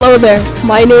Hello there,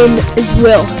 my name is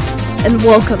Will, and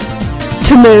welcome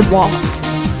to NerdWall.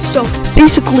 So,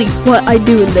 basically, what I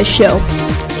do in this show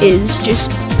is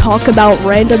just talk about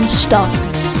random stuff,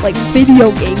 like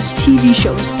video games, TV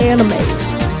shows,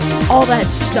 animes, all that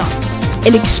stuff,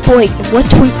 and explain what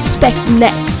to expect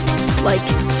next. Like,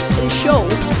 in a show,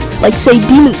 like say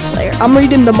Demon Slayer, I'm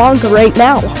reading the manga right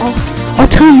now. I'll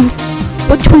tell you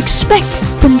what to expect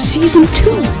from Season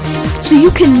 2. So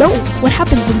you can know what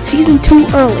happens in Season 2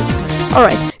 early.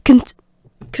 Alright,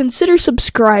 consider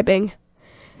subscribing.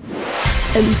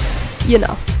 And, you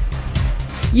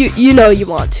know you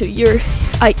want to.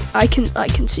 I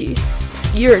can see.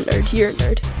 You're a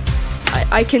nerd.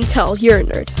 I can tell you're a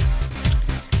nerd.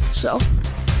 So,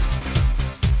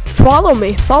 follow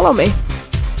me.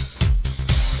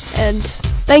 And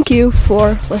thank you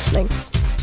for listening.